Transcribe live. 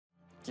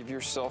Give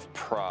yourself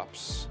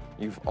props.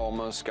 You've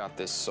almost got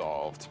this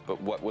solved,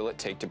 but what will it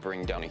take to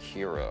bring down a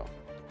hero?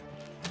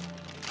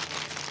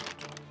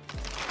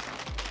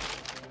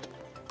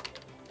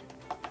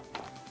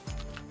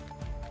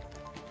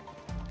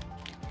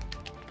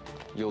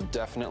 You'll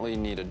definitely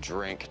need a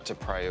drink to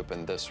pry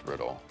open this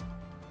riddle.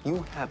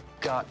 You have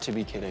got to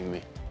be kidding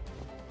me.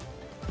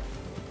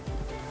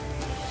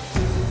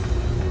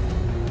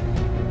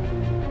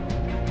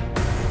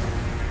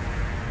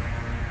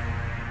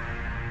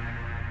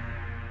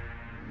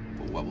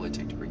 But what will it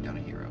take to bring down a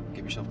hero?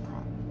 Give yourself a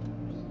prop.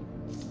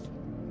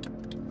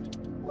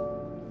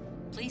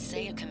 Please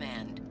say a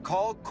command.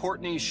 Call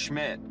Courtney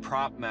Schmidt,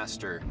 prop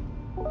master.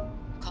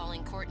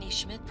 Calling Courtney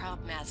Schmidt,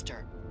 prop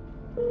master.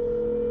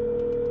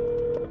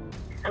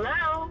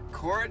 Hello?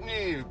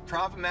 Courtney,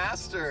 prop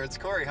master. It's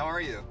Corey. How are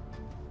you?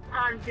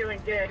 I'm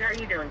doing good. How are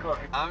you doing, Corey?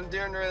 I'm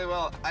doing really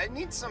well. I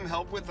need some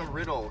help with a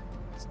riddle.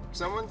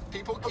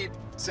 People keep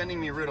sending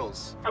me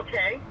riddles.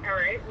 Okay, all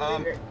right.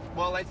 What is it?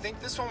 Well, I think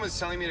this one was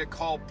telling me to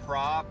call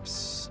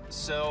props,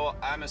 so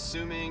I'm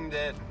assuming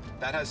that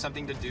has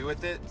something to do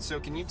with it. So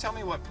can you tell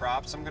me what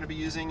props I'm going to be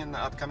using in the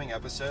upcoming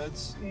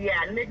episodes?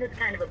 Yeah, Nick is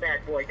kind of a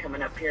bad boy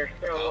coming up here,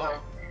 so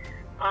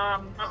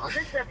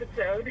this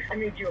episode, I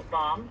made you a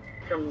bomb,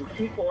 some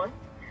C4.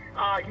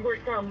 You wear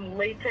some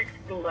latex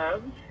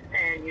gloves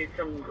and use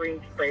some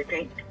green spray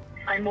paint.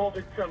 I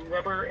molded some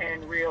rubber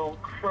and real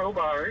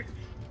crowbars.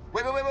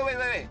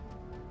 Wait.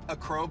 A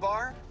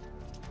crowbar?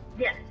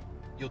 Yes.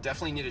 You'll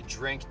definitely need a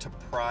drink to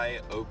pry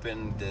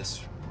open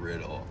this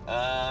riddle.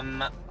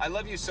 I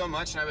love you so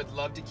much, and I would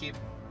love to keep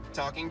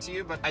talking to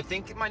you, but I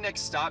think my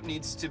next stop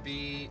needs to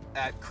be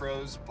at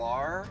Crow's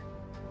Bar.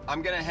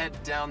 I'm gonna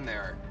head down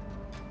there,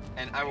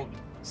 and I will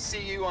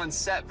see you on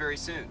set very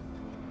soon.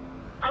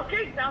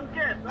 Okay, sounds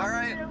good. All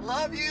right,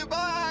 love you,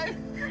 bye!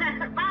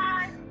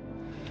 Bye!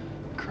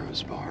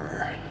 Crow's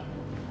Bar.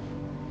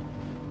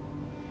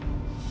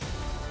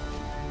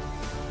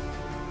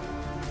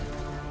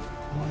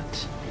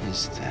 What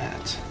is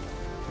that?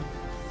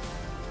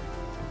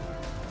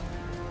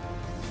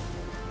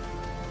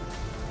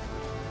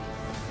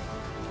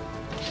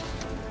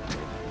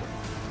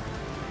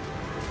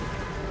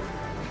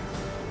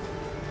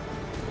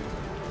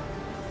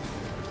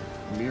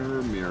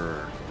 Mirror,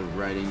 mirror, the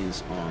writing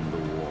is on the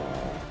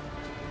wall.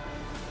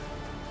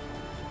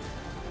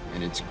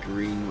 And it's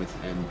green with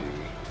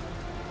envy.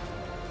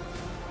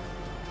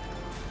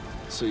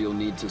 So you'll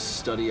need to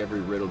study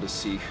every riddle to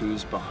see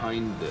who's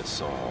behind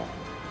this all.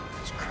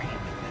 It's green with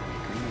envy,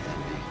 green with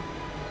envy.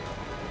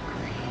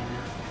 Green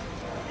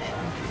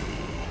envy.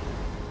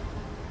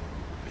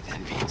 With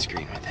envy, it's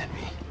green with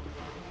envy.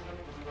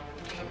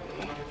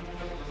 Okay.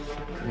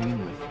 Green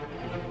with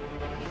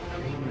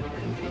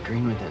envy,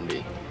 green with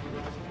envy.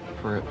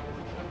 For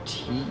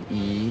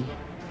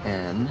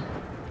TENEVEN.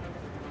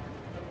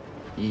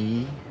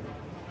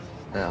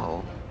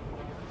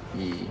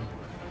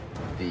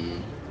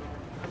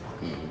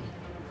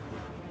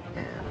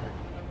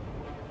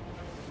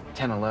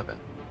 1011.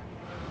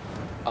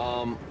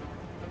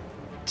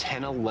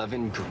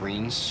 1011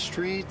 Green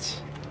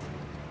Street?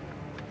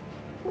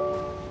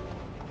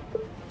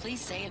 Please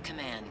say a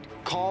command.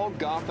 Call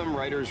Gotham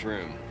Writers'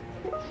 Room.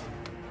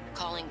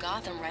 Calling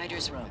Gotham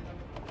Writers' Room.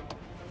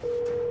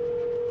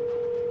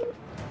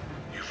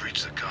 You've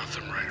reached the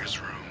Gotham Writers'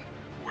 Room.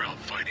 We're out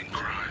fighting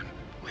crime.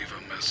 Leave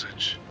a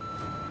message.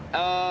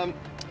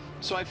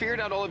 So I figured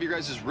out all of your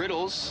guys'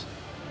 riddles.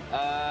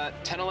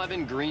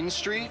 1011 Green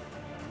Street?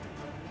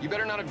 You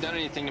better not have done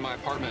anything to my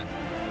apartment.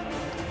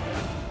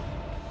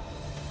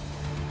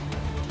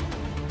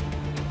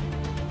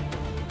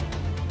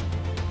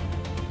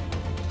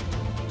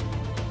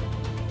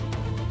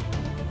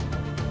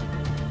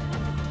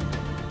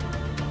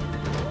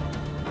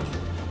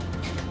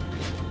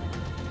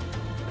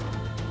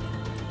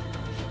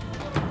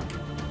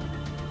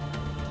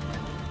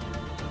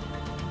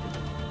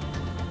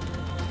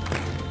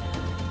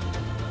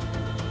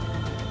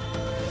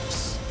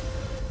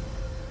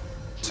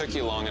 Took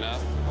you long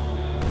enough.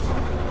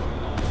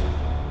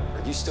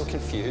 Are you still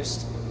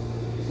confused?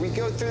 We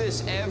go through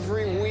this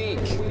every week.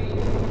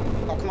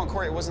 Oh, come on,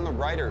 Corey, it wasn't the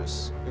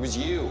writers. It was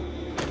you.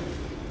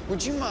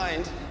 Would you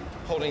mind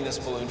holding this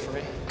balloon for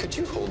me? Could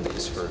you hold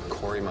these for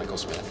Corey Michael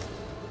Smith?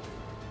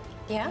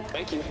 Yeah?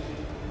 Thank you.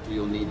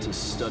 You'll need to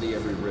study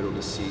every riddle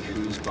to see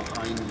who's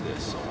behind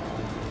this all.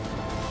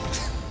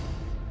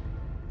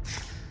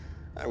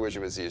 I wish it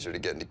was easier to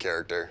get into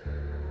character.